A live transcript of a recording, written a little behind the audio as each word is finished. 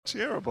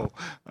Terrible.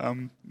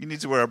 You need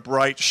to wear a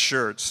bright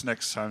shirt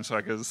next time so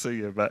I can see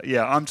you. But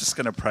yeah, I'm just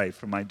going to pray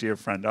for my dear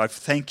friend. I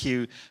thank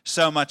you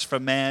so much for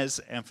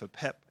Maz and for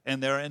Pep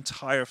and their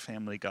entire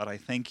family, God. I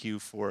thank you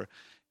for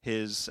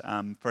his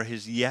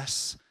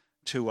yes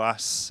to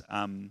us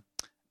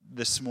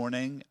this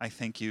morning. I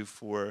thank you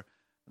for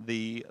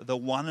the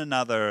one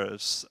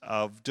another's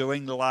of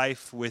doing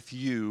life with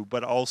you,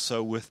 but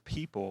also with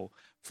people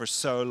for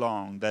so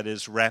long that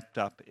is wrapped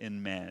up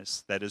in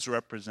Maz, that is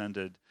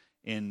represented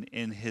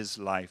in his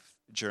life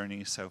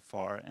journey so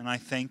far. And I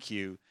thank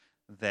you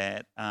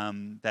that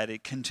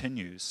it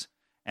continues,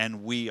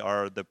 and we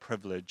get the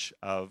privilege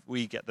of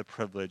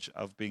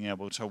being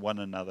able to one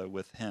another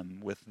with him,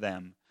 with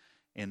them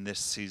in this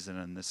season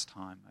and this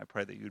time. I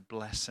pray that you'd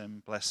bless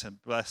him,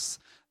 bless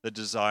the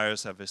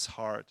desires of his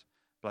heart,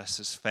 bless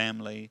his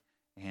family,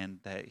 and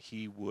that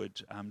he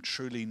would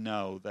truly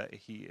know that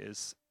he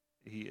is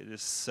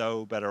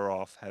so better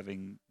off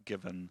having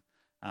given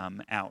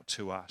out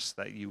to us,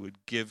 that you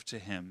would give to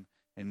him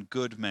in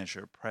good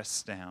measure,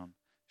 pressed down,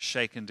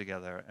 shaken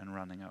together, and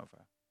running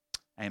over.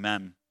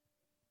 Amen.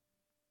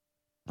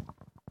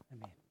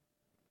 Amen.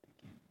 Thank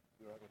you.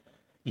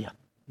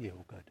 Yeah,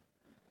 all good.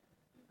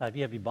 If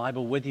you have your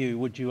Bible with you,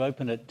 would you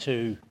open it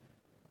to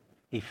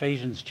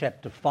Ephesians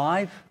chapter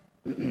 5?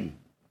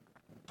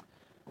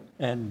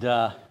 And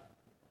I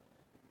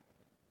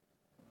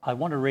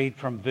want to read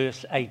from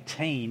verse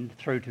 18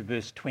 through to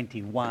verse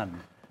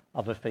 21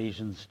 of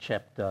Ephesians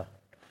chapter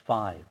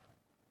 5.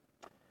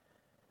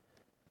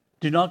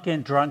 Do not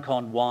get drunk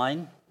on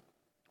wine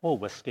or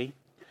whiskey,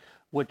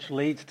 which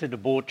leads to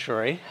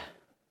debauchery.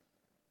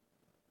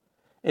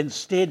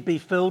 Instead, be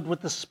filled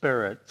with the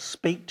Spirit.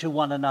 Speak to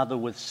one another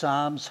with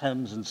psalms,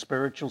 hymns, and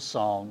spiritual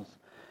songs.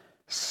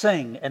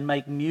 Sing and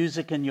make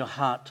music in your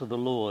heart to the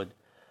Lord,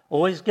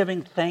 always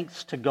giving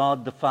thanks to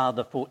God the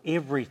Father for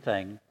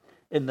everything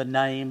in the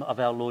name of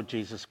our Lord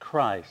Jesus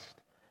Christ.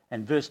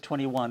 And verse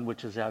 21,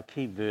 which is our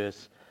key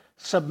verse,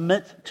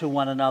 submit to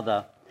one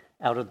another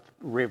out of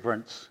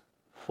reverence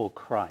for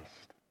Christ.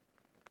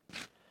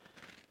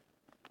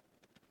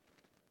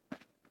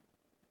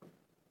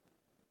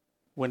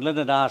 When Lynn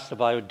had asked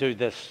if I would do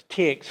this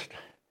text, it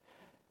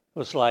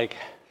was like,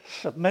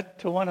 submit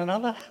to one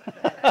another?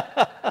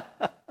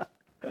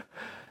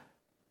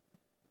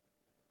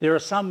 There are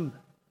some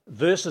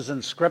verses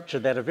in Scripture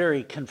that are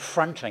very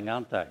confronting,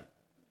 aren't they?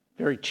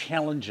 Very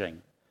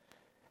challenging.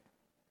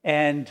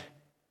 And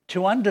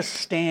to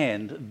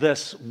understand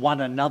this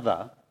one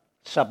another,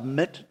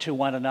 submit to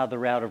one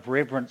another out of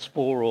reverence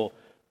for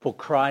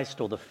Christ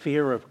or the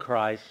fear of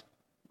Christ,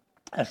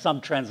 as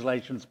some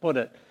translations put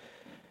it,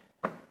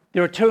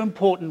 there are two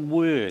important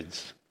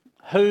words.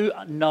 Who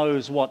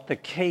knows what the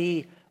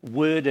key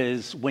word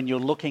is when you're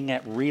looking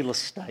at real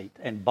estate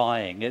and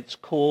buying? It's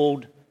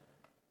called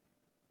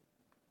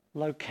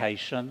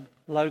location,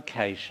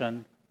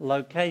 location,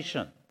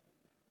 location.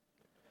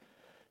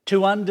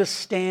 To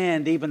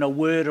understand even a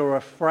word or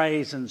a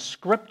phrase in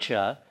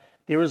Scripture,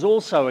 there is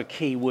also a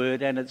key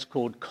word, and it's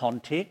called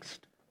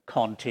context,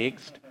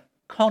 context,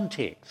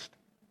 context.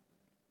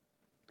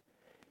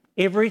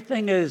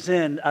 Everything is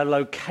in a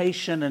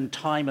location in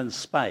time and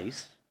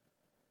space,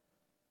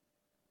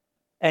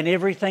 and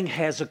everything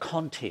has a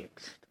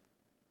context.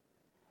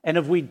 And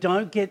if we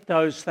don't get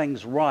those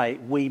things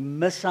right, we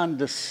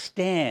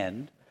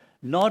misunderstand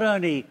not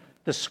only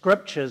the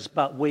Scriptures,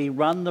 but we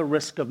run the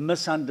risk of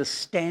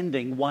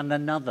misunderstanding one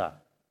another.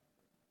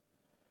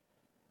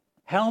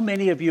 How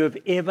many of you have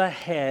ever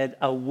had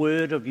a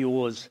word of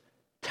yours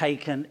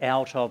taken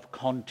out of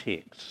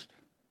context?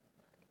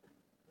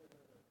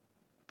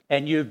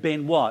 And you've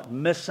been what?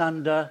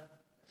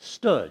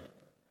 Misunderstood.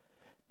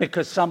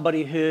 Because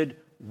somebody heard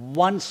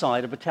one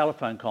side of a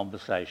telephone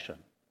conversation.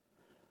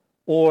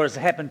 Or, as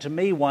happened to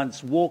me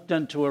once, walked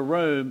into a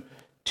room,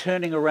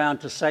 turning around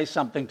to say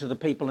something to the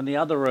people in the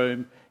other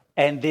room,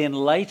 and then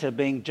later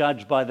being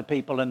judged by the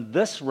people in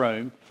this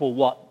room for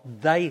what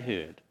they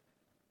heard.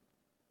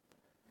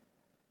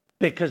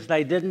 Because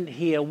they didn't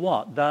hear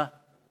what? The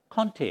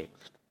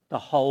context, the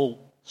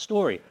whole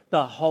story,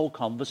 the whole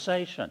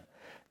conversation.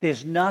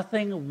 There's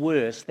nothing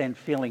worse than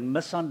feeling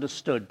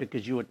misunderstood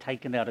because you were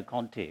taken out of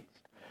context.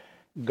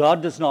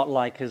 God does not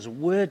like his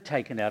word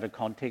taken out of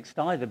context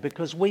either,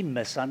 because we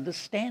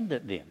misunderstand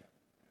it then.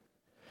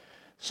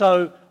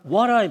 So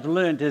what I've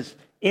learned is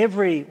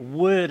every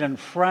word and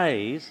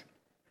phrase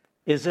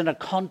is in a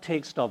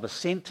context of a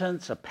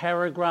sentence, a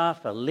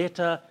paragraph, a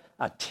letter,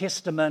 a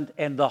testament,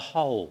 and the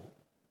whole.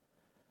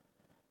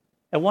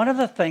 And one of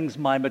the things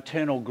my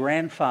maternal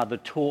grandfather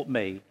taught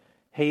me,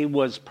 he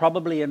was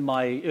probably in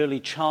my early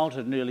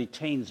childhood and early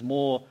teens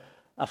more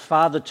a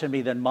father to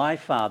me than my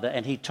father,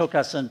 and he took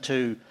us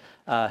into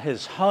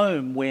his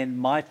home when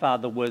my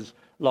father was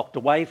locked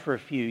away for a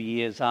few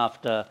years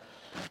after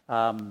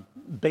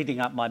beating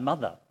up my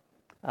mother.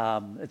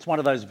 It's one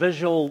of those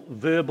visual,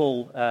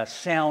 verbal,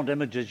 sound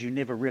images you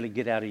never really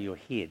get out of your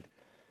head.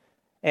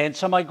 And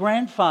so my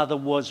grandfather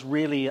was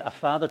really a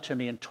father to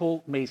me and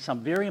taught me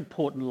some very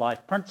important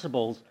life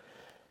principles,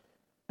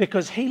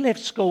 because he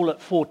left school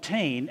at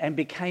 14 and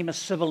became a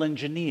civil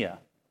engineer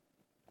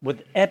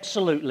with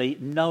absolutely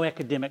no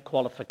academic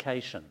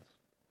qualifications.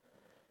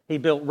 He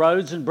built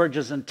roads and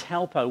bridges in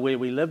Taupo, where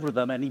we lived with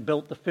him, and he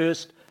built the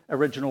first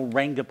original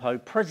Rangipo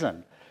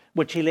prison,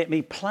 which he let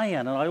me play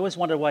in, and I always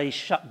wondered why he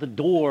shut the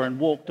door and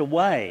walked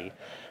away.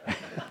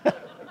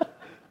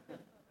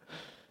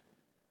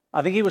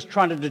 I think he was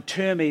trying to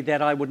deter me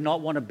that I would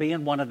not want to be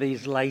in one of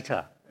these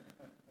later.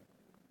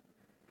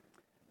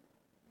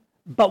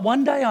 But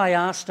one day I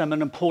asked him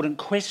an important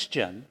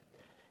question,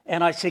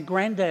 and I said,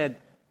 "Granddad,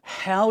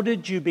 how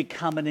did you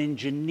become an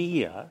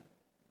engineer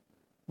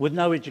with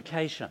no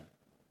education?"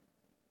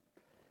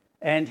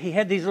 And he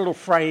had these little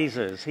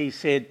phrases. He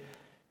said,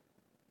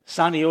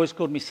 "Son," he always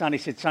called me son, he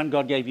said, "Son,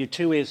 God gave you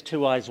 2 ears,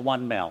 2 eyes,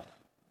 1 mouth.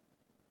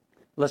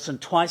 Listen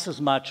twice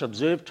as much,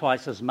 observe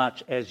twice as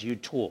much as you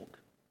talk.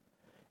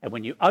 And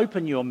when you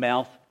open your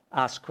mouth,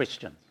 ask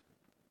questions."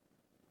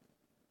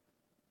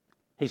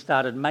 He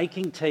started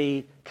making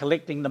tea,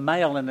 collecting the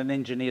mail in an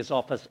engineer's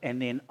office, and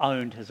then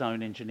owned his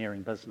own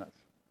engineering business.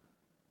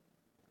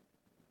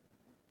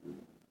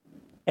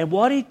 And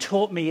what he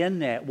taught me in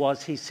that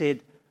was, he said,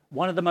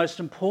 one of the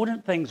most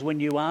important things when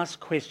you ask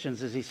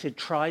questions is, he said,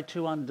 try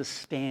to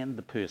understand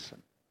the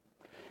person.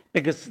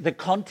 Because the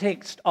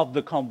context of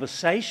the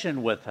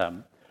conversation with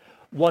him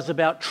was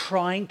about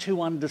trying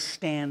to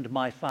understand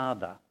my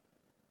father,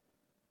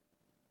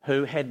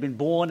 who had been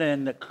born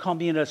in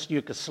communist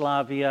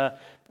Yugoslavia,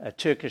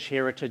 Turkish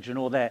heritage and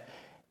all that.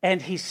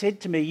 And he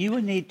said to me,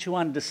 you need to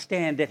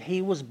understand that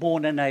he was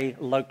born in a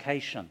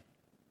location,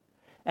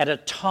 at a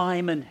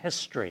time in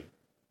history,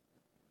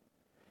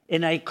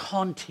 in a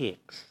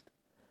context.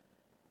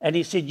 And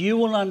he said, you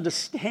will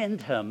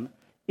understand him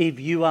if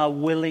you are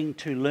willing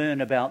to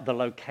learn about the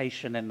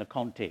location and the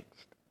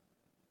context.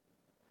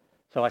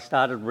 So I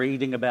started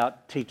reading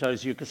about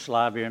Tito's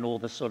Yugoslavia and all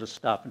this sort of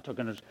stuff,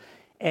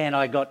 and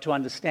I got to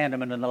understand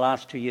him, and in the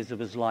last 2 years of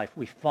his life,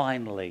 we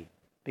finally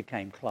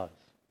became close.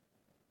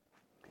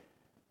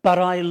 But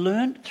I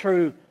learned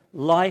through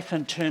life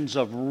in terms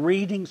of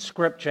reading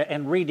scripture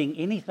and reading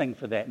anything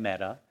for that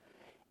matter,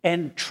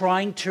 and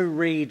trying to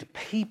read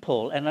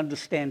people and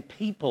understand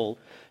people,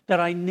 that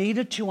I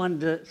needed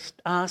to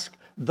ask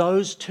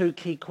those 2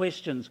 key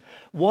questions.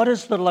 What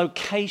is the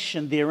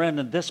location they're in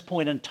at this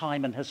point in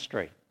time in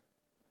history?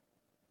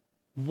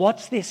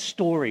 What's their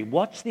story?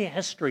 What's their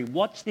history?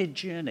 What's their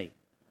journey?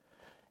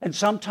 And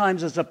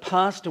sometimes as a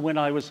pastor, when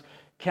I was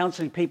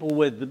counseling people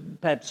with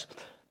perhaps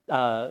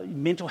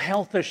mental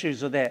health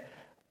issues or that,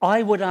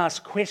 I would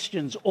ask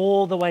questions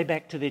all the way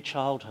back to their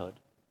childhood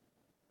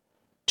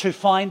to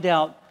find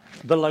out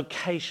the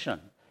location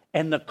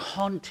and the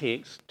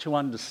context to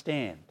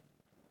understand.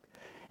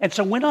 And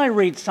so when I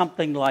read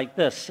something like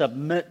this,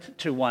 submit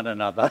to one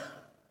another,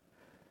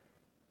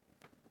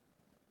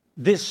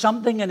 there's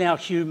something in our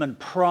human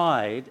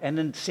pride and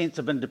in sense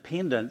of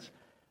independence.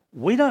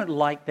 We don't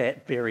like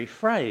that very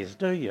phrase,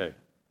 do you?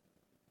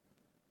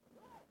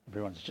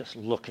 Everyone's just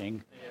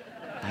looking.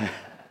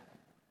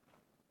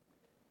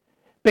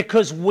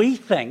 Because we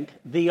think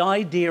the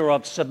idea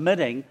of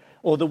submitting,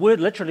 or the word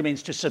literally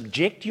means to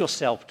subject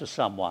yourself to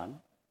someone,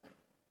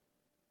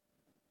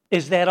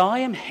 is that I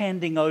am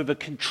handing over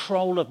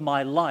control of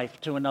my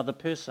life to another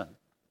person.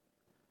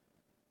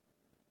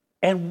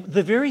 And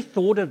the very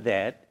thought of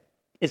that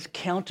is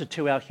counter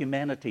to our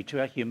humanity, to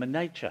our human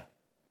nature.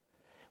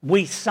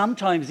 We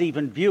sometimes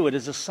even view it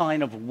as a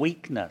sign of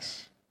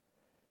weakness,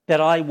 that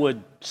I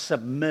would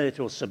submit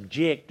or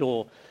subject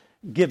or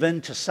give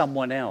in to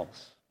someone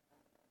else.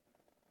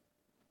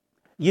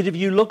 Yet if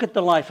you look at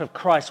the life of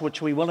Christ,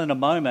 which we will in a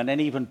moment,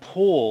 and even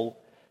Paul,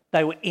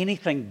 they were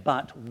anything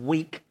but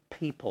weak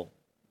people.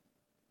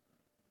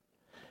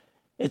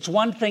 It's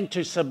one thing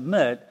to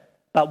submit,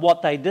 but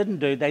what they didn't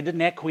do, they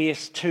didn't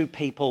acquiesce to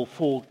people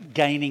for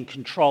gaining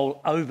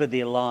control over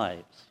their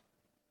lives.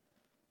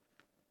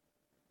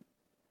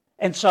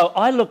 And so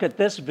I look at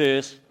this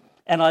verse,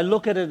 and I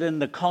look at it in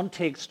the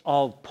context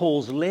of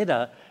Paul's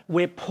letter,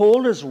 where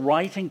Paul is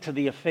writing to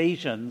the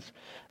Ephesians.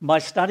 My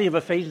study of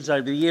Ephesians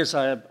over the years,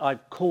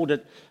 I've called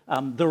it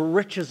the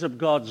riches of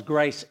God's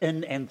grace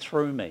in and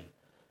through me,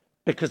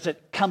 because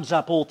it comes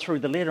up all through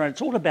the letter, and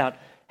it's all about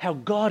how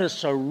God is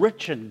so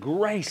rich in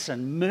grace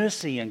and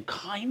mercy and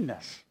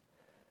kindness.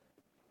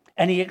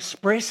 And he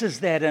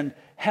expresses that in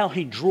how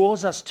he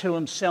draws us to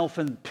himself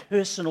in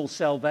personal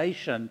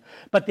salvation.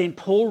 But then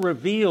Paul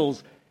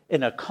reveals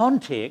in a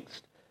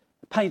context,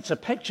 paints a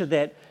picture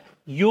that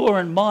your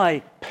and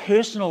my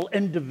personal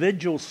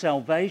individual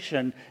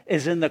salvation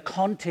is in the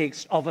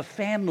context of a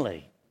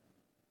family.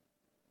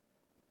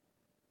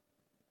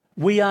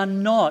 We are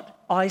not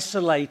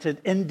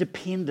isolated,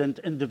 independent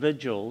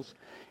individuals.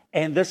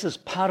 And this is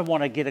part of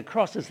what I get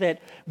across, is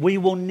that we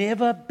will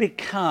never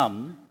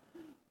become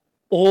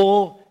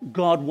all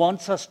God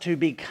wants us to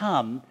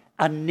become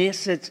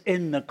unless it's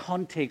in the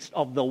context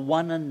of the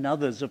one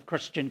another's of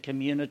Christian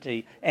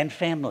community and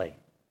family.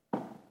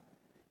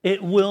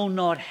 It will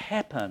not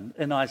happen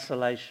in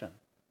isolation.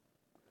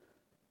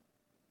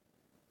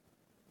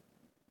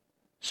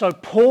 So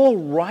Paul,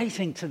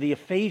 writing to the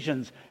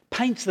Ephesians,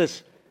 paints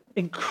this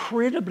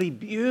incredibly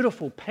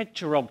beautiful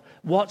picture of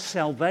what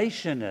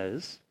salvation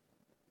is,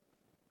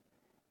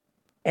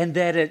 and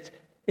that it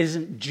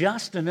isn't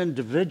just an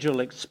individual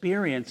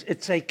experience,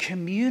 it's a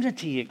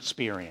community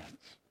experience.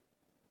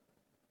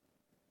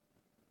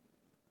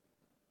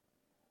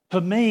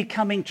 For me,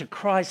 coming to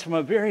Christ from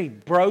a very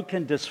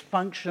broken,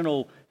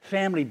 dysfunctional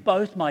family,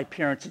 both my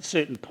parents at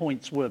certain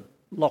points were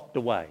locked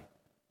away.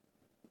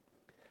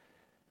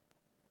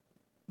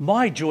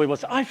 My joy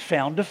was I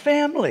found a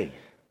family,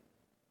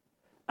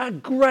 a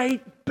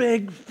great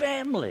big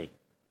family.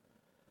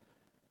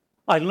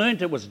 I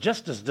learned it was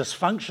just as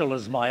dysfunctional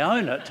as my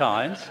own at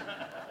times.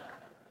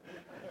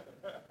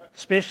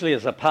 Especially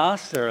as a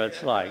pastor,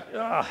 it's like,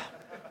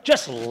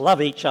 just love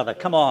each other,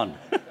 come on.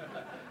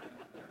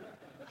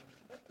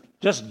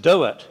 Just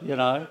do it, you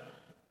know.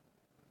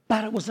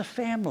 But it was a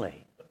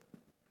family,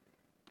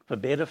 for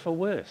better, for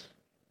worse.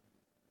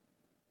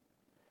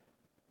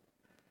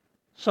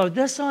 So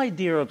this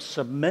idea of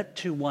submit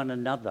to one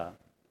another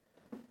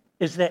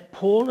is that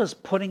Paul is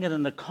putting it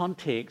in the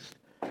context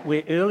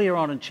where earlier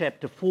on in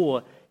chapter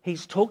 4,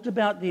 he's talked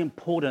about the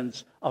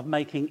importance of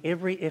making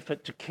every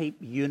effort to keep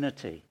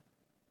unity.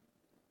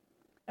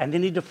 And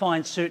then he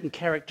defines certain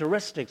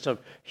characteristics of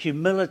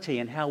humility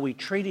and how we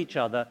treat each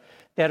other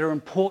that are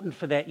important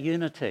for that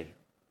unity.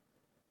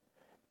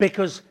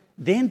 Because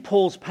then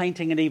Paul's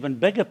painting an even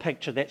bigger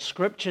picture that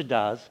Scripture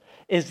does,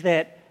 is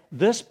that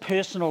this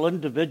personal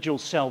individual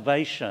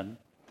salvation,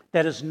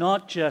 that is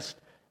not just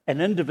an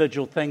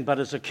individual thing but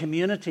is a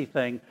community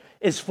thing,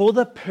 is for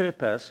the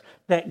purpose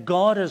that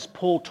God, as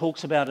Paul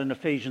talks about in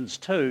Ephesians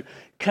 2,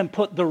 can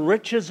put the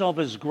riches of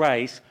his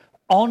grace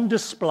on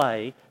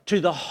display to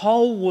the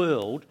whole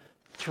world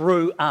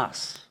through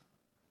us.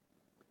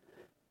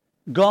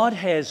 God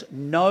has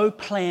no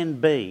plan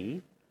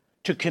B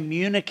to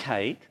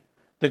communicate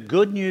the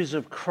good news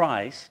of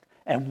Christ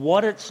and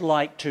what it's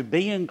like to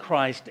be in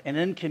Christ and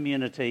in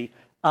community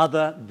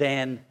other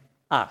than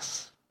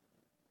us.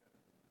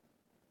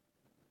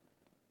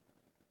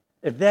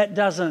 If that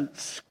doesn't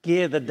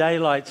scare the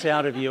daylights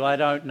out of you, I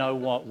don't know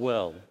what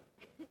will.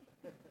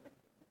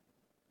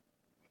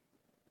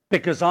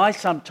 Because I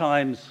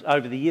sometimes,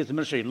 over the years of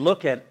ministry,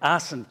 look at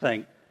us and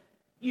think,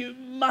 you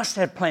must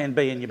have plan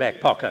B in your back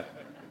pocket.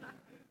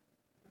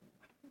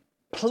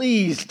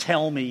 Please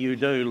tell me you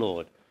do,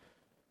 Lord.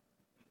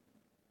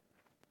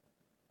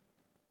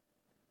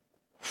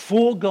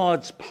 For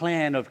God's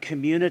plan of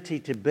community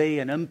to be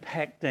an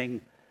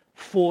impacting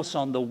force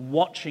on the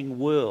watching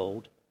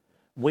world,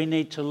 we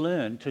need to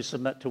learn to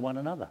submit to one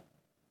another.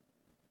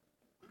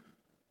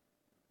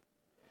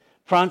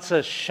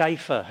 Francis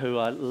Schaeffer, who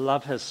I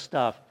love his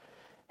stuff,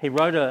 he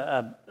wrote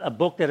a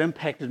book that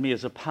impacted me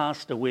as a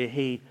pastor where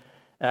he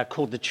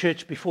called The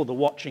Church Before the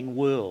Watching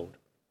World,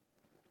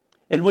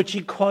 in which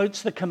he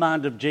quotes the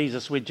command of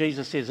Jesus where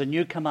Jesus says, "A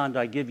new command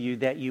I give you,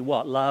 that you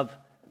what? Love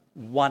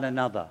one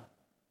another."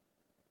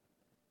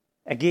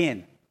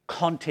 Again,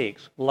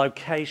 context,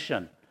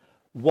 location.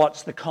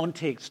 What's the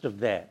context of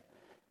that?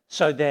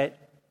 So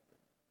that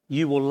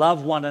you will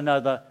love one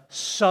another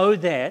so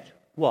that,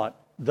 what?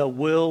 The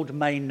world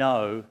may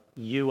know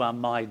you are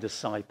my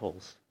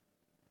disciples.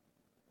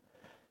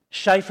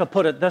 Schaeffer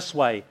put it this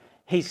way.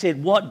 He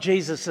said what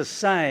Jesus is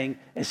saying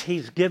is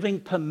he's giving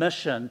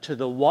permission to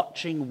the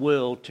watching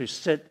world to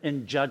sit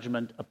in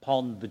judgment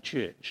upon the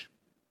church.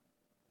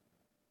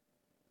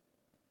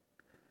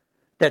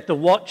 That the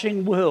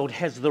watching world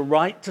has the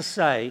right to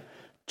say,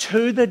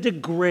 to the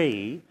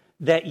degree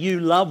that you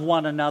love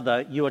one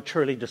another, you are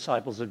truly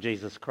disciples of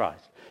Jesus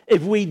Christ.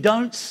 If we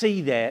don't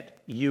see that,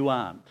 you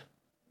aren't.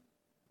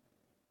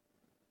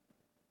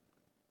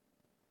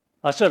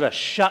 I sort of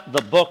shut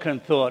the book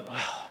and thought,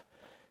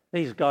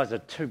 these guys are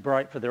too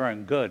bright for their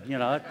own good. You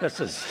know,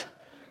 this is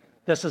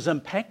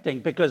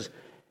impacting, because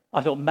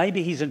I thought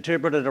maybe he's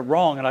interpreted it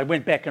wrong, and I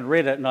went back and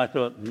read it and I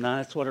thought, no,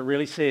 that's what it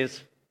really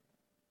says.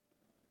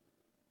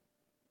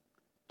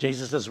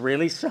 Jesus is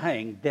really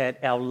saying that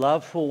our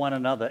love for one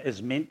another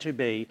is meant to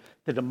be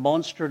the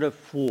demonstrative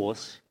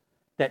force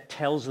that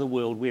tells the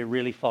world we're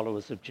really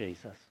followers of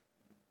Jesus.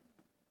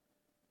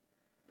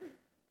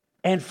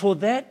 And for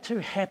that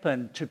to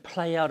happen, to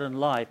play out in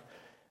life,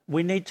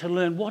 we need to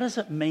learn, what does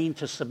it mean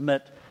to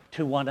submit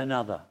to one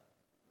another?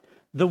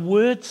 The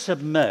word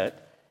submit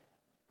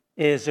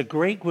is a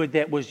Greek word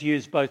that was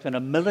used both in a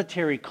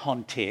military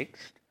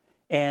context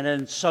and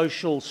in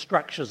social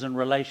structures and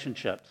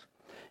relationships.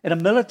 In a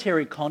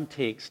military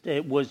context,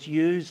 it was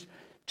used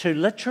to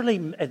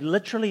it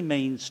literally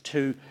means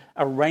to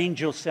arrange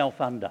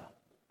yourself under.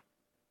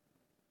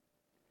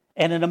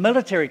 And in a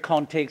military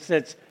context,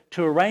 it's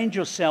to arrange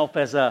yourself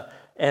as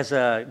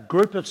a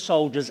group of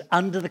soldiers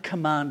under the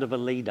command of a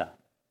leader.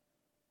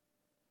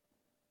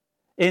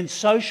 In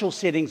social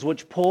settings,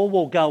 which Paul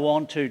will go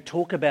on to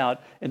talk about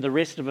in the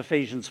rest of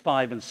Ephesians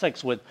 5 and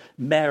 6 with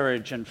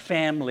marriage and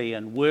family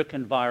and work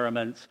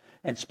environments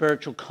and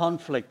spiritual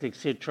conflict,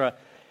 etc.,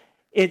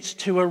 it's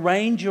to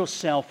arrange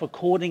yourself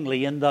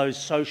accordingly in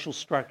those social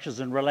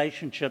structures and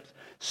relationships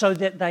so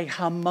that they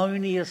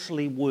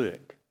harmoniously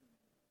work.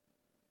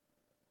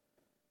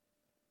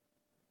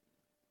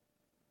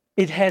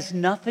 It has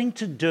nothing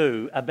to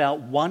do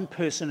about one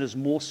person is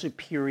more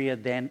superior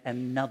than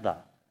another.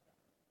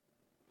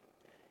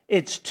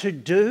 It's to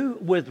do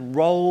with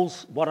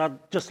roles, what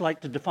I'd just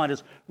like to define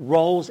as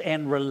roles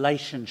and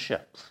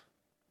relationships.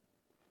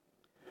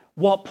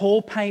 What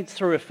Paul paints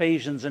through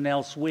Ephesians and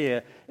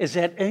elsewhere is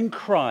that in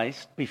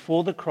Christ,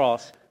 before the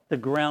cross, the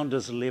ground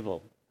is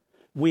level.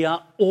 We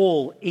are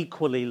all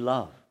equally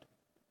loved.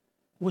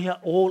 We are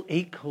all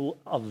equal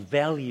of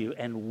value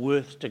and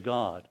worth to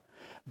God.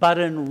 But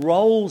in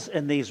roles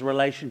in these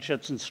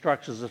relationships and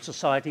structures of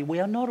society, we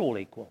are not all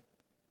equal.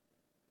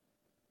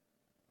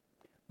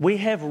 We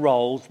have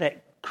roles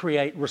that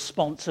create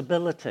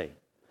responsibility.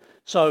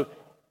 So,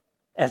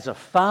 as a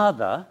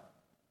father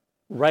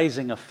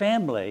raising a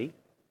family,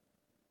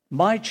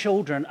 my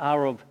children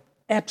are of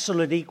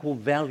absolute equal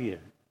value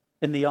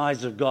in the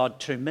eyes of God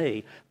to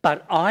me,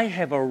 but I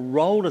have a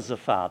role as a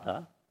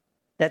father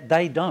that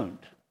they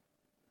don't,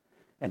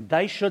 and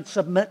they should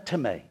submit to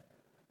me.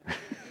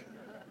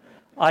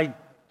 I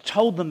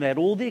told them that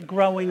all their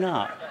growing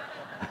up.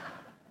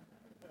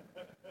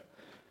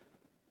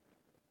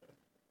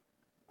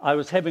 I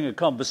was having a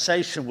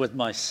conversation with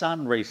my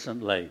son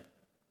recently,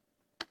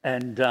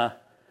 and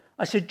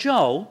I said,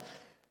 Joel,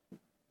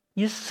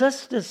 your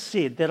sister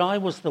said that I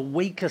was the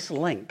weakest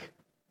link.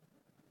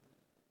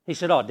 He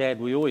said, oh, Dad,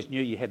 we always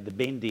knew you had the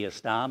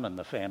bendiest arm in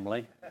the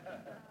family.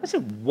 I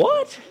said,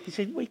 what? He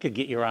said, we could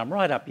get your arm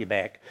right up your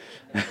back.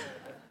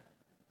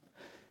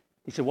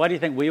 He said, why do you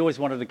think we always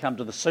wanted to come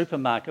to the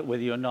supermarket with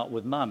you and not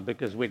with Mum?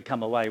 Because we'd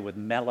come away with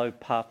mallow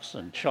puffs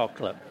and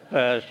chocolate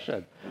fish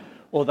and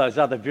all those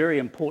other very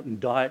important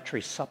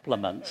dietary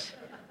supplements.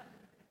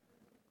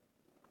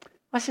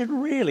 I said,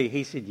 really?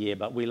 He said, yeah,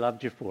 but we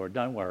loved you for it,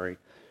 don't worry.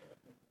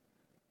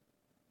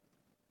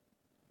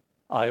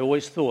 I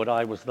always thought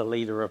I was the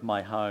leader of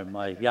my home.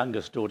 My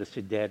youngest daughter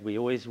said, Dad, we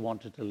always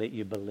wanted to let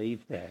you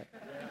believe that.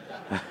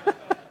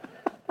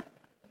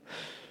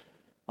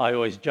 I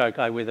always joke,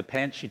 I wear the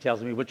pants. She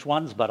tells me which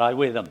ones, but I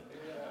wear them.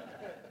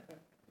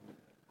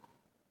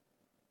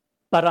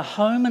 But a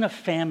home and a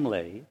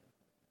family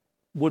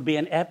would be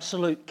an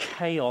absolute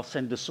chaos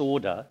and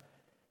disorder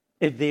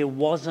if there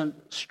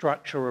wasn't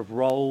structure of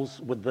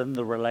roles within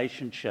the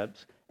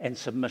relationships and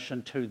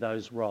submission to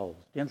those roles.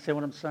 Do you understand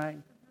what I'm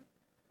saying?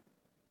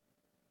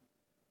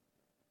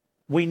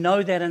 We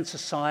know that in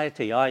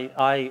society.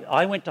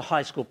 I went to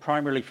high school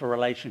primarily for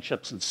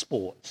relationships and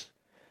sports.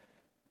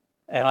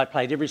 And I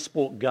played every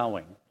sport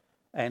going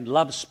and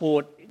loved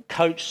sport,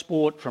 coached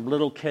sport from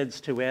little kids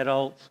to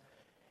adults.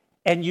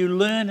 And you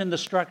learn in the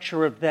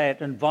structure of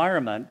that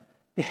environment,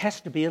 there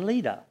has to be a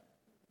leader.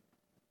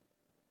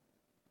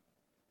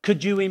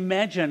 Could you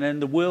imagine in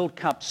the World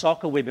Cup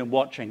soccer we've been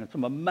watching,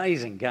 some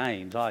amazing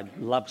games, I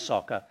love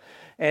soccer,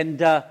 and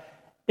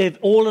if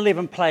all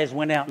 11 players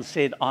went out and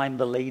said, I'm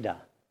the leader,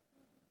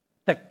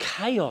 the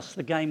chaos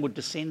the game would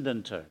descend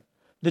into,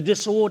 the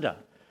disorder.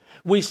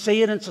 We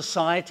see it in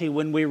society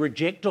when we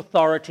reject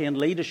authority and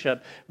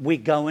leadership, we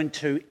go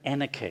into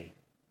anarchy.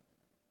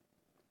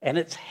 And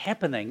it's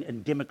happening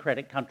in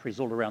democratic countries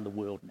all around the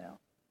world now,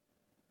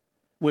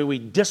 where we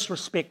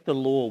disrespect the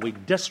law, we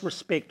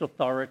disrespect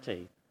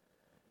authority,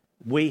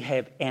 we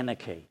have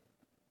anarchy.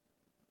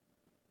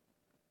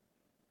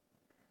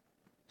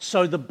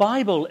 So the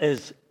Bible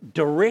is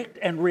direct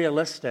and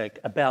realistic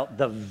about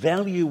the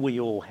value we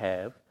all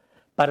have,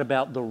 but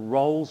about the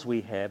roles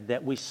we have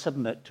that we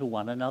submit to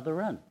one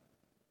another in.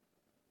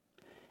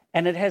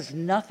 And it has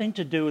nothing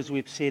to do, as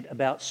we've said,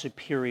 about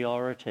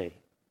superiority.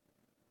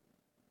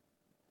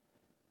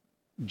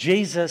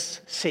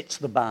 Jesus sets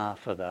the bar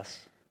for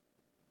this,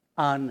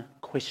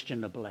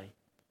 unquestionably.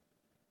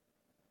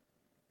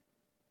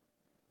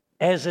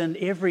 As in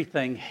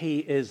everything, he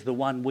is the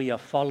one we are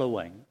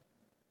following,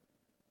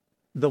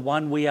 the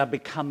one we are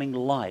becoming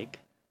like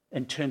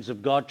in terms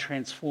of God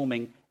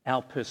transforming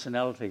our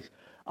personalities.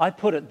 I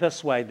put it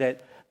this way,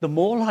 that the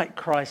more like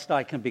Christ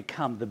I can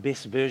become, the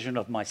best version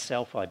of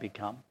myself I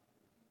become.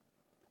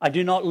 I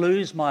do not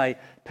lose my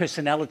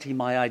personality,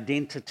 my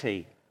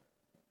identity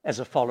as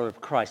a follower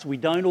of Christ. We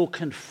don't all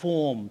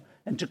conform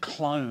into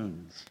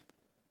clones.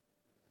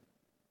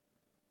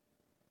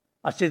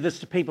 I said this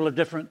to people of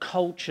different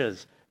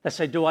cultures. They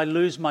say, do I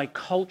lose my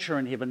culture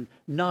in heaven?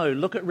 No,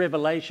 look at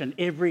Revelation.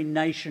 Every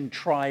nation,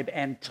 tribe,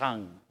 and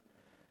tongue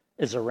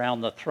is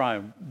around the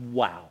throne.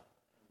 Wow.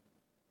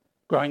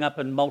 Growing up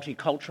in a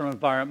multicultural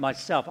environment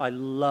myself, I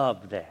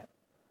love that.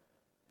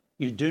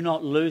 You do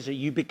not lose it.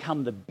 You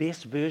become the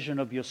best version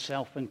of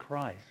yourself in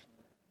Christ.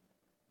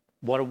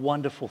 What a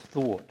wonderful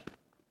thought.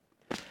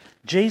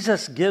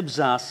 Jesus gives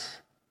us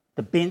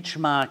the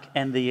benchmark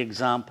and the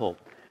example.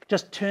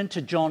 Just turn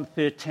to John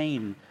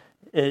 13.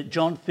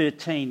 John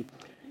 13.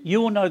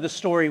 You will know the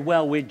story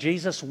well where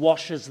Jesus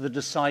washes the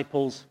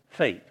disciples'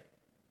 feet.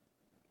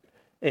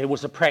 It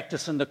was a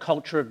practice in the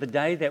culture of the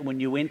day that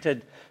when you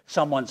entered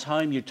someone's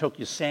home, you took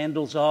your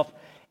sandals off,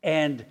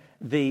 and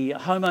the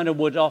homeowner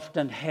would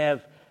often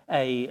have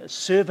a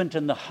servant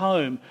in the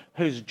home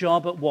whose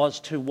job it was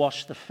to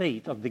wash the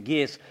feet of the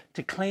guests,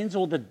 to cleanse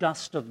all the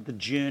dust of the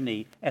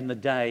journey and the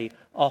day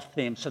off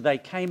them. So they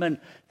came in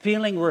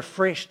feeling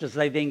refreshed as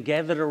they then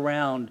gathered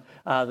around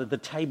the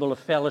table of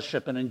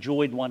fellowship and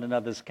enjoyed one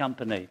another's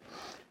company.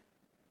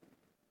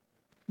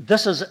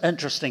 This is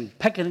interesting.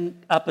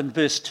 Picking up in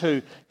verse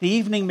 2, the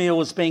evening meal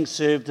was being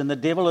served and the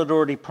devil had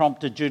already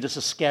prompted Judas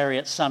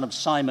Iscariot, son of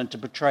Simon, to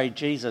betray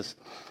Jesus.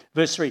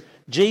 Verse 3,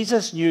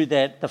 Jesus knew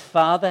that the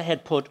Father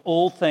had put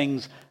all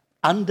things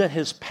under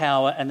his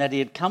power and that he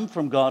had come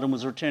from God and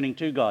was returning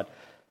to God.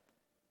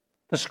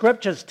 The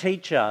scriptures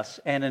teach us,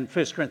 and in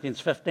 1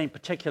 Corinthians 15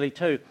 particularly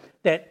too,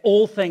 that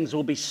all things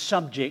will be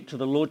subject to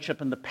the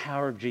lordship and the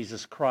power of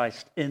Jesus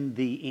Christ in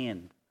the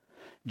end.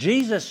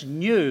 Jesus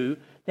knew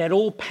that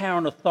all power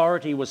and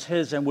authority was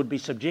his and would be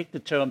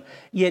subjected to him,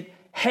 yet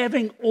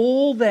having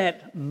all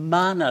that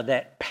mana,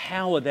 that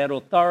power, that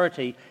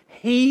authority,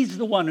 he's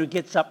the one who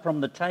gets up from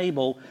the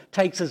table,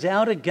 takes his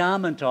outer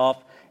garment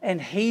off,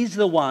 and he's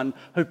the one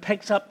who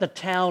picks up the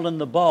towel and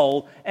the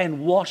bowl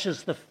and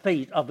washes the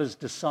feet of his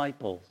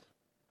disciples.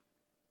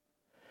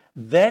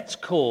 That's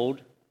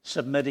called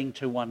submitting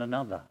to one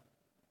another.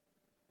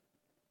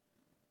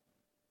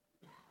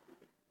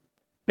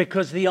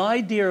 Because the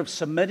idea of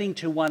submitting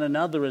to one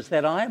another is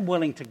that I am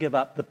willing to give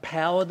up the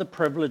power, the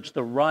privilege,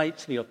 the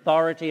rights, the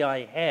authority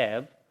I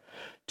have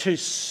to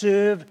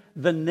serve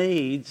the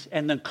needs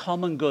and the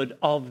common good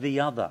of the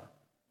other.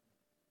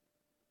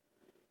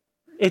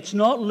 It's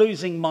not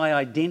losing my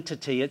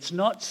identity. It's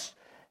not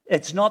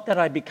that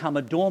I become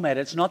a doormat.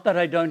 It's not that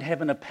I don't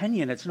have an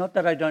opinion. It's not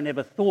that I don't have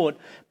a thought,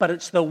 but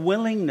it's the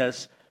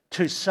willingness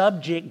to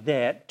subject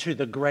that to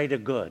the greater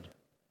good.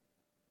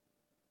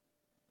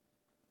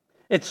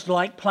 It's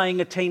like playing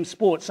a team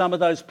sport. Some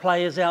of those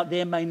players out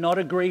there may not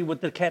agree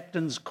with the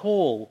captain's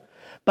call,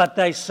 but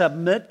they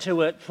submit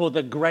to it for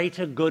the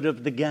greater good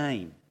of the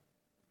game.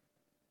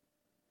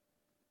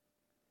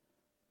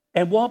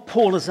 And what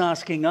Paul is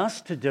asking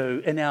us to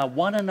do in our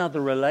one another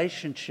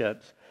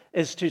relationships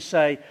is to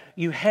say,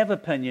 you have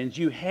opinions,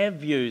 you have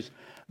views,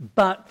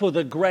 but for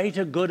the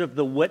greater good of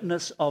the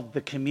witness of the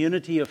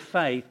community of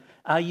faith,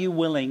 are you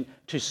willing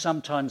to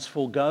sometimes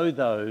forego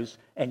those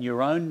and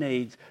your own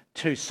needs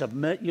to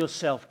submit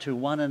yourself to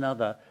one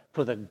another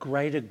for the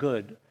greater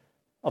good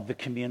of the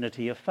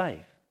community of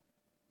faith?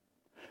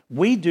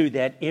 We do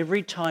that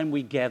every time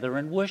we gather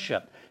and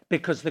worship,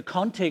 because the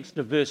context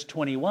of verse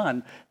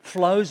 21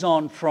 flows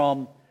on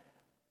from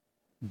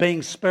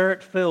being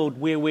spirit-filled,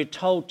 where we're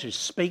told to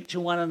speak to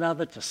one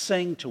another, to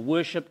sing, to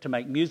worship, to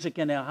make music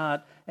in our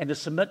heart, and to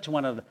submit to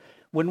one another.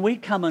 When we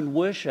come and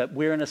worship,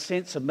 we're in a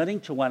sense submitting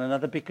to one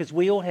another because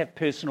we all have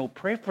personal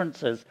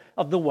preferences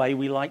of the way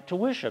we like to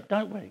worship,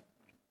 don't we?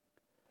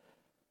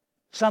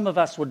 Some of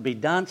us would be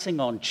dancing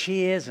on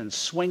chairs and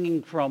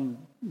swinging from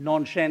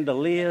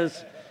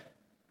non-chandeliers.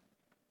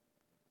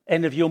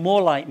 And if you're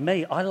more like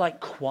me, I like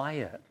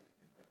quiet.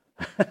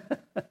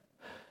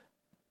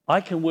 I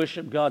can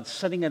worship God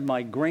sitting in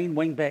my green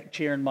wingback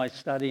chair in my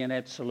study in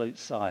absolute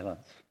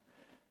silence.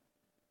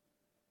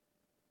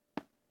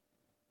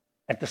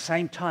 At the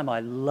same time, I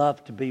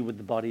love to be with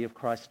the body of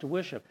Christ to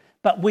worship.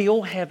 But we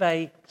all have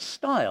a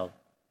style,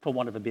 for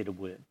want of a better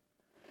word.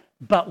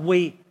 But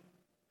we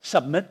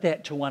submit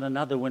that to one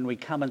another when we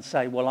come and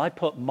say, well, I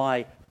put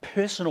my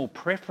personal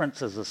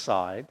preferences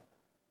aside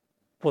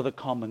for the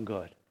common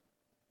good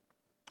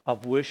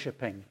of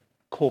worshiping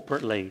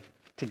corporately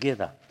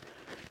together.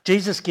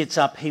 Jesus gets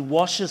up, he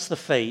washes the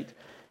feet,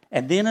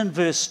 and then in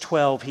verse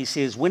 12 he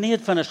says, when he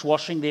had finished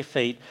washing their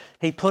feet,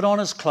 he put on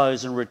his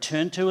clothes and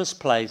returned to his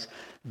place.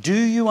 Do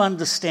you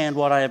understand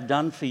what I have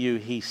done for you?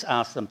 He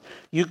asked them.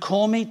 You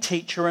call me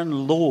teacher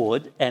and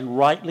Lord, and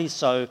rightly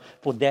so,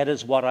 for that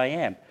is what I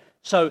am.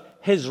 So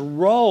his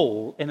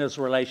role in his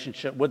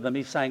relationship with them,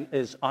 he's saying,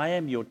 is I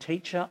am your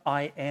teacher,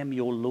 I am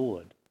your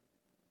Lord.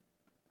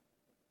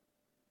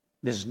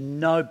 There's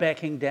no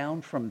backing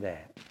down from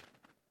that.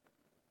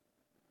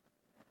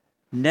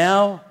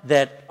 Now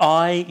that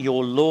I,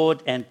 your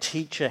Lord and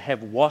teacher,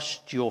 have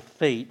washed your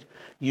feet,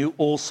 you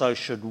also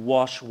should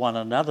wash one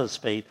another's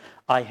feet.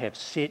 I have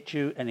set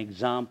you an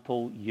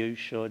example you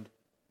should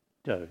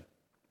do.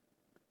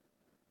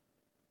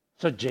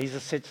 So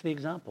Jesus sets the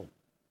example.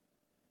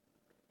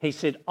 He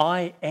said,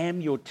 I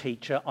am your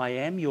teacher, I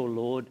am your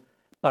Lord,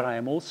 but I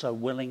am also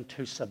willing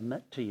to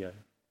submit to you.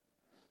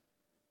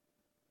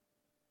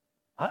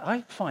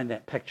 I find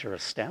that picture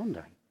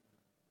astounding.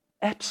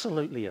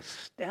 Absolutely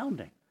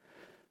astounding.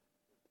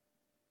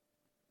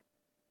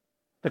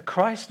 The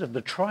Christ of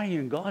the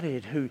triune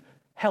Godhead who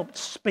helped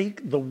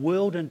speak the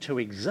world into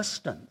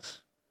existence,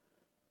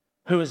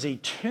 who is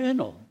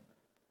eternal,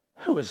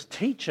 who is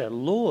teacher,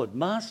 Lord,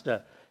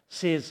 Master,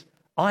 says,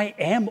 I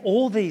am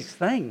all these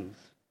things,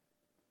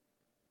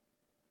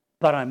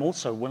 but I'm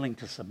also willing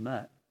to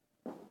submit.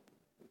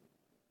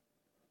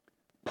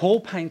 Paul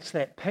paints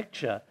that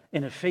picture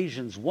in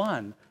Ephesians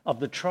 1 of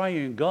the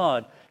triune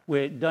God,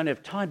 where don't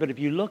have time, but if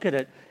you look at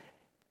it,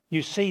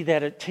 you see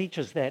that it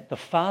teaches that the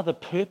Father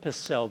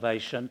purposed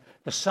salvation,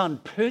 the Son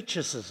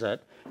purchases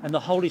it, And the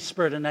Holy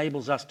Spirit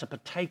enables us to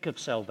partake of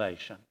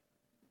salvation.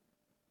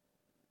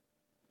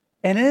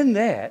 And in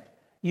that,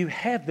 you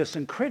have this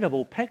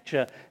incredible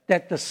picture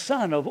that the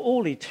Son of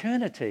all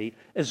eternity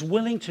is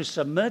willing to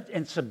submit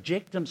and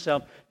subject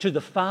himself to the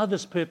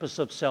Father's purpose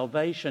of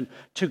salvation,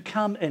 to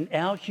come in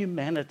our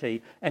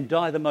humanity and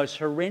die the most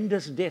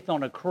horrendous death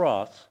on a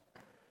cross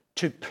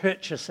to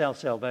purchase our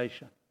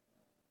salvation.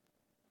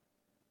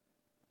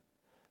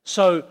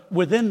 So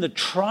within the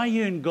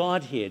triune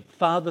Godhead,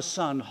 Father,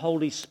 Son,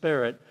 Holy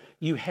Spirit,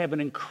 you have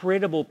an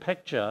incredible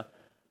picture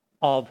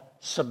of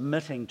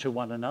submitting to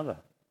one another.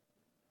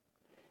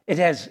 It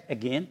has,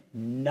 again,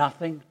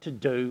 nothing to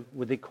do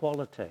with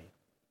equality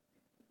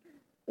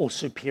or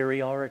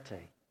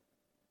superiority.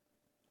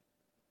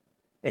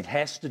 It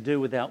has to do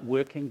with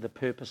outworking the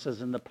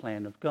purposes and the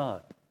plan of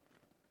God.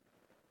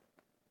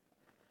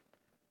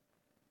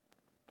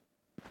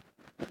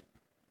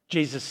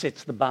 Jesus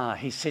sets the bar.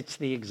 He sets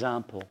the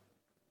example.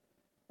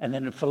 And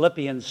then in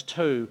Philippians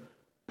 2,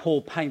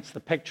 Paul paints the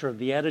picture of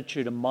the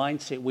attitude and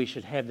mindset we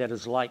should have that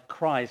is like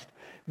Christ,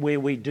 where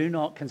we do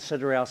not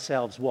consider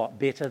ourselves what?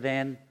 Better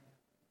than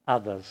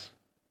others.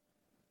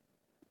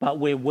 But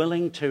we're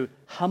willing to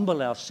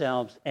humble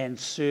ourselves and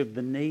serve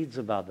the needs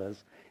of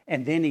others.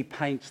 And then he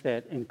paints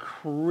that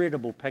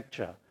incredible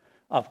picture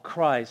of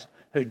Christ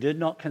who did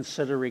not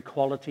consider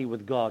equality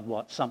with God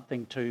what?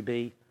 Something to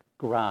be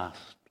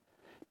grasped,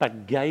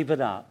 but gave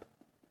it up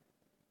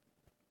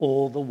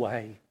all the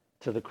way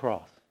to the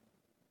cross.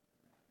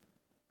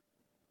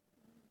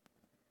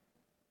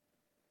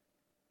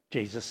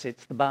 Jesus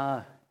sets the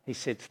bar. He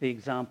sets the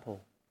example.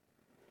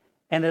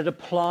 And it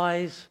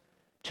applies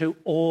to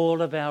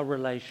all of our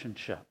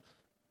relationships.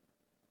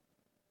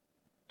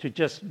 To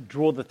just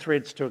draw the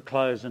threads to a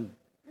close, and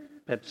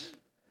perhaps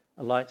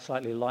a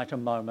slightly lighter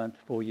moment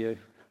for you.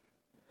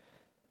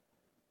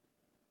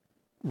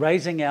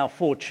 Raising our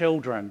 4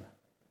 children,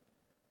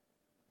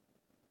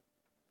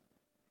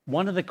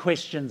 one of the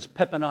questions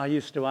Pip and I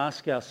used to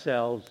ask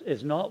ourselves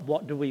is not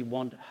what do we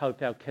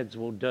hope our kids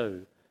will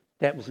do.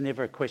 That was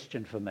never a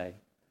question for me.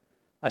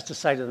 I used to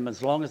say to them,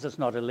 as long as it's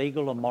not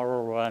illegal or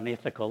moral or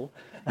unethical,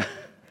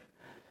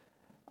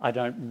 I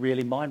don't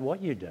really mind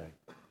what you do.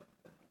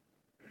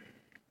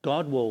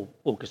 God will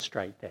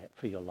orchestrate that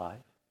for your life.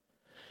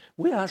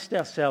 We asked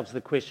ourselves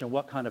the question,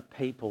 what kind of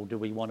people do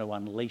we want to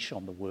unleash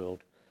on the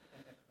world?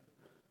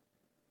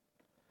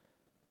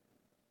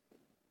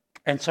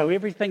 And so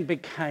everything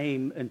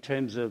became, in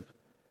terms of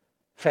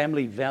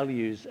family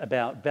values,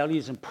 about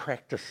values and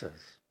practices.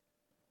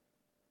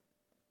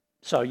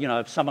 So,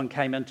 if someone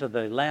came into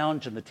the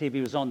lounge and the TV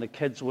was on, the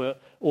kids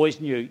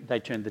always knew they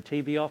turned the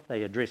TV off,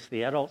 they addressed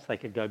the adults, they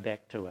could go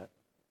back to it.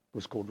 It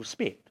was called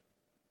respect.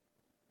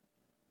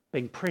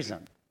 Being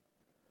present.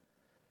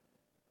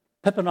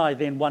 Pip and I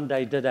then one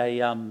day did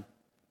a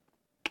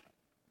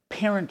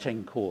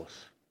parenting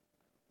course.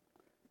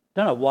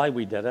 Don't know why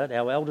we did it.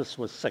 Our eldest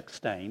was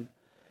 16.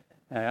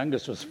 Our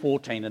youngest was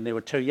 14, and there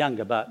were 2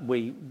 younger, but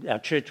our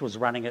church was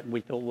running it, and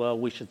we thought, well,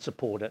 we should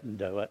support it and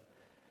do it.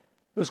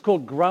 It was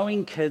called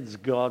Growing Kids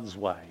God's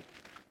Way.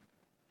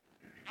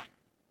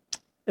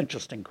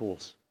 Interesting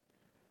course.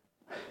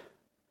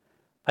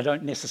 I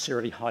don't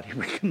necessarily highly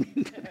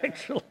recommend it,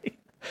 actually.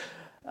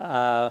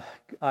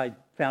 I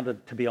found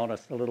it, to be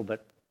honest, a little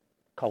bit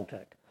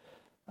cultic.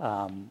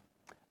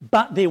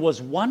 But there was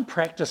one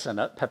practice in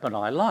it Pip and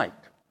I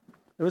liked.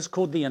 It was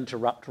called the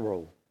interrupt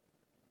rule.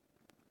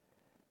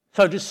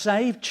 So to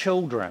save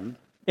children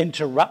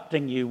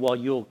interrupting you while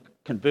you're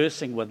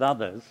conversing with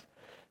others,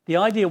 the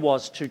idea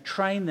was to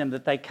train them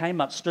that they came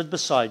up, stood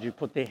beside you,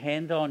 put their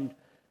hand on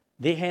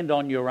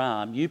your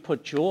arm, you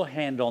put your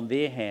hand on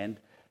their hand,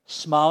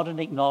 smiled and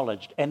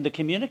acknowledged. And the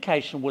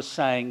communication was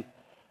saying,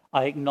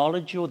 I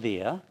acknowledge you're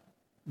there,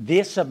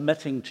 they're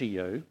submitting to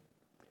you,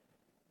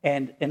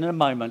 and in a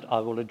moment I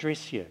will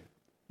address you.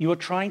 You were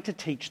trying to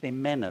teach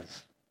them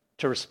manners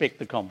to respect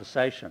the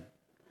conversation.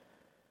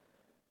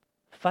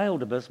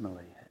 Failed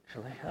abysmally,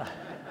 actually.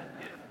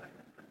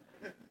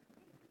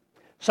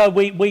 So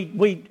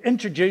we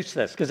introduced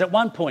this, because at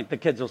one point the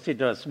kids all said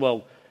to us,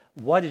 well,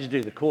 why did you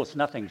do the course?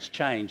 Nothing's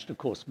changed. Of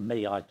course,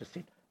 I just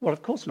said, well,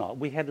 of course not.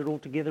 We had it all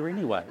together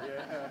anyway.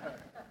 Yeah.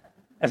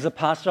 As a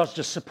pastor, I was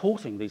just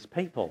supporting these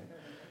people.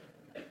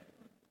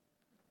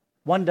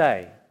 One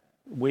day,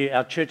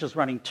 our church was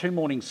running 2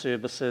 morning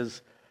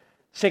services.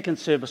 Second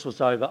service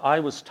was over. I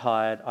was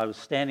tired. I was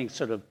standing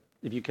sort of,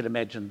 if you could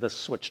imagine, this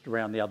switched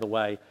around the other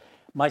way.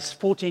 My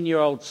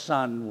 14-year-old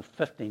son, or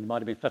 15,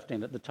 might have been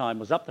 15 at the time,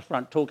 was up the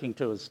front talking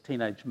to his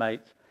teenage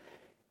mates,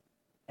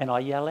 and I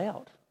yell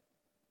out,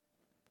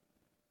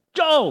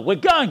 Joel, we're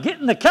going, get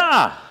in the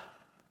car.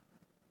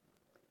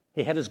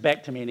 He had his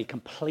back to me and he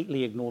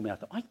completely ignored me. I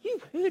thought, you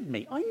heard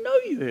me. I know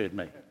you heard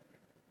me.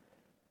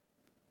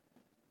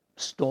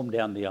 Stormed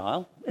down the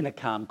aisle in a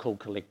calm, cool,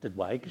 collected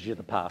way, because you're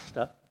the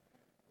pastor.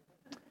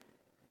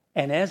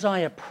 And as I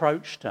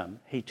approached him,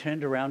 he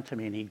turned around to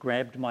me and he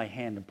grabbed my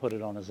hand and put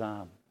it on his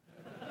arm.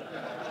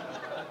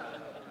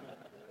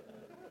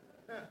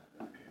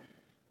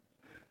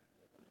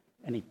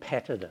 And he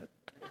patted it.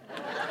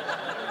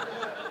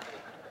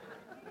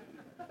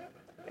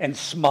 and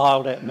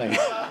smiled at me.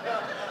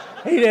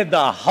 He did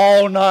the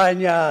whole 9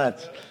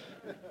 yards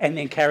and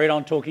then carried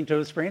on talking to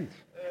his friends.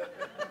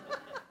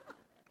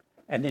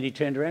 And then he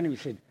turned around and he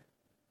said,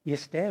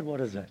 "Yes, Dad,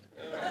 what is it?"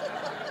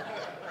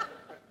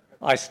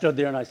 I stood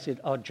there and I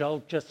said, "Oh,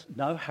 Joel, just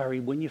no hurry.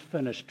 When you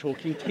finish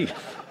talking to your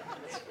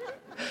friends,"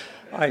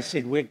 I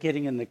said, "We're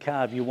getting in the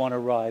car. If you want to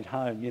ride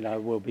home,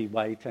 we'll be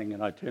waiting."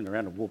 And I turned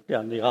around and walked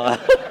down the aisle.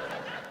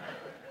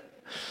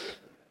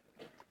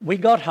 We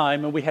got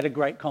home and we had a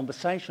great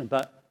conversation,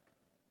 but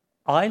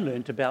I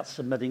learnt about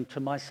submitting to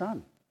my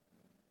son.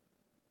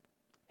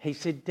 He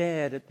said,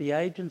 "Dad, at the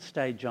age and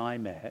stage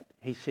I'm at,"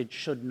 he said,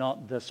 "should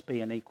not this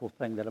be an equal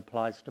thing that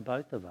applies to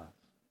both of us?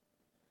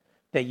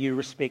 That you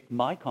respect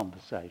my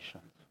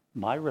conversations,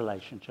 my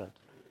relationships."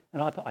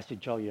 And I said,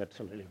 "Joel, you're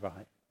absolutely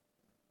right."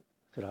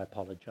 I said, "I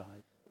apologise."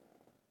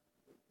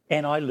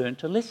 And I learned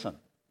to listen.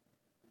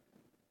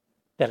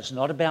 That it's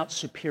not about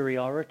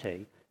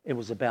superiority. It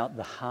was about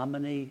the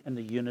harmony and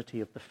the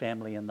unity of the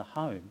family and the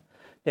home.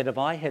 That if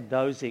I had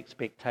those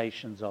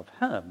expectations of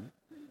him,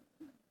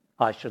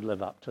 I should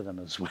live up to them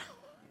as well.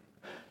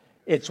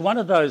 It's one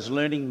of those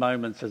learning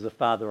moments as a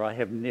father I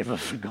have never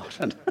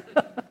forgotten.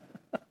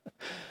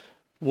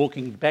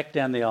 Walking back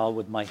down the aisle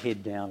with my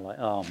head down like,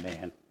 oh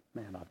man,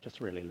 I've just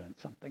really learned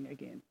something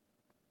again.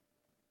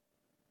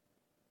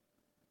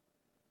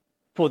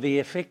 For the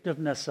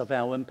effectiveness of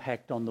our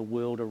impact on the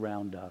world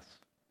around us,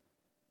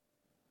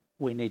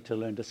 we need to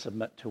learn to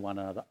submit to one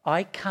another.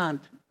 I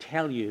can't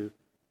tell you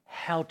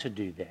how to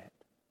do that.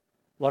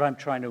 What I'm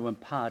trying to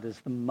impart is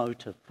the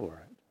motive for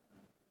it.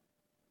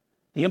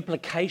 The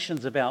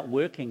implications about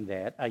working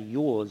that are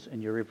yours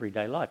in your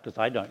everyday life, because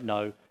I don't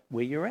know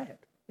where you're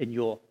at in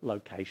your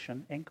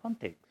location and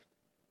context.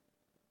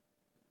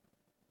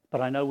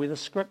 But I know where the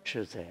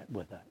Scripture's at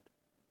with it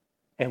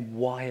and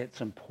why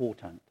it's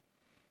important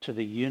to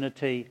the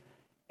unity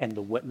and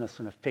the witness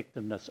and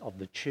effectiveness of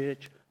the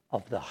church,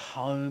 of the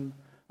home,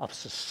 of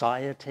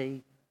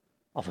society,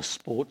 of a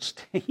sports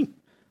team,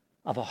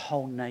 of a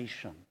whole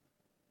nation.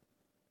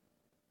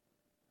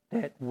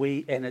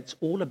 And it's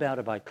all about,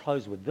 if I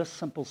close with this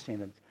simple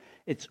sentence,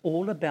 it's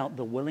all about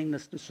the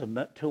willingness to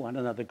submit to one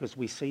another because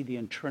we see the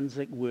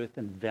intrinsic worth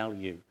and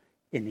value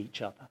in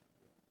each other,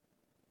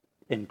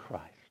 in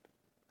Christ.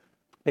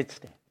 Let's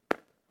stand.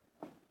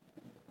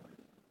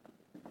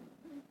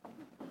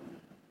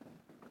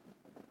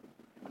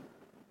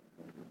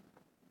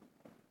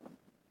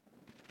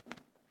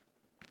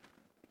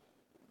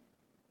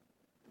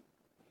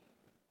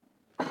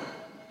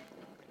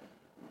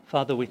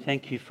 Father, we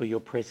thank you for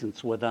your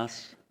presence with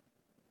us.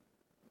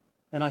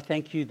 And I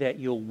thank you that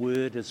your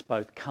word is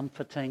both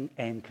comforting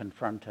and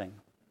confronting.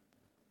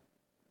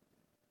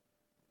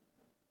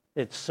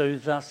 It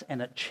soothes us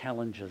and it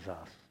challenges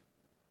us.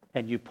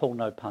 And you pull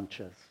no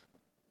punches.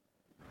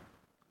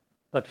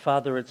 But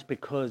Father, it's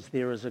because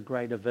there is a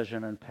greater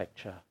vision and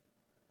picture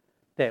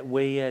that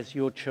we as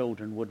your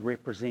children would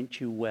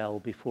represent you well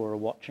before a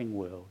watching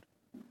world.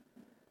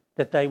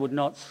 That they would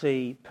not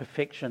see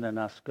perfection in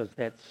us because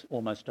that's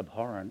almost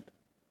abhorrent,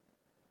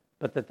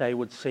 but that they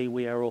would see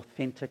we are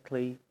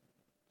authentically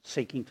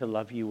seeking to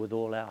love you with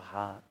all our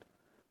heart,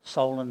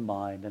 soul and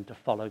mind, and to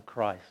follow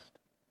Christ,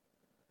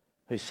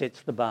 who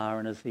sets the bar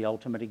and is the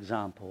ultimate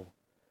example,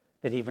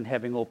 that even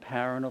having all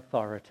power and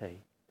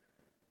authority,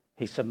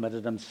 he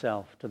submitted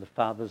himself to the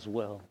Father's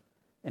will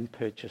and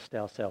purchased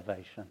our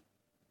salvation.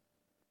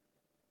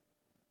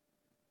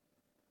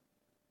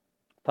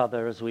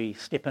 Father, as we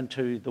step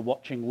into the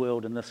watching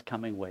world in this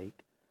coming week,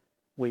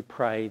 we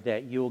pray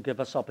that you'll give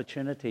us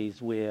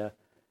opportunities where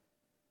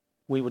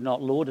we would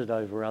not lord it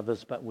over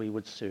others, but we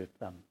would serve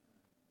them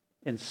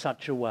in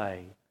such a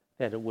way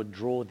that it would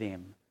draw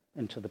them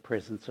into the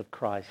presence of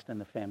Christ and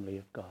the family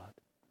of God.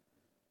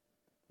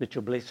 Let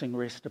your blessing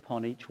rest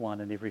upon each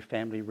one and every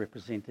family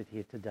represented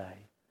here today.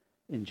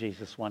 In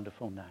Jesus'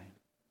 wonderful name,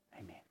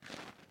 amen.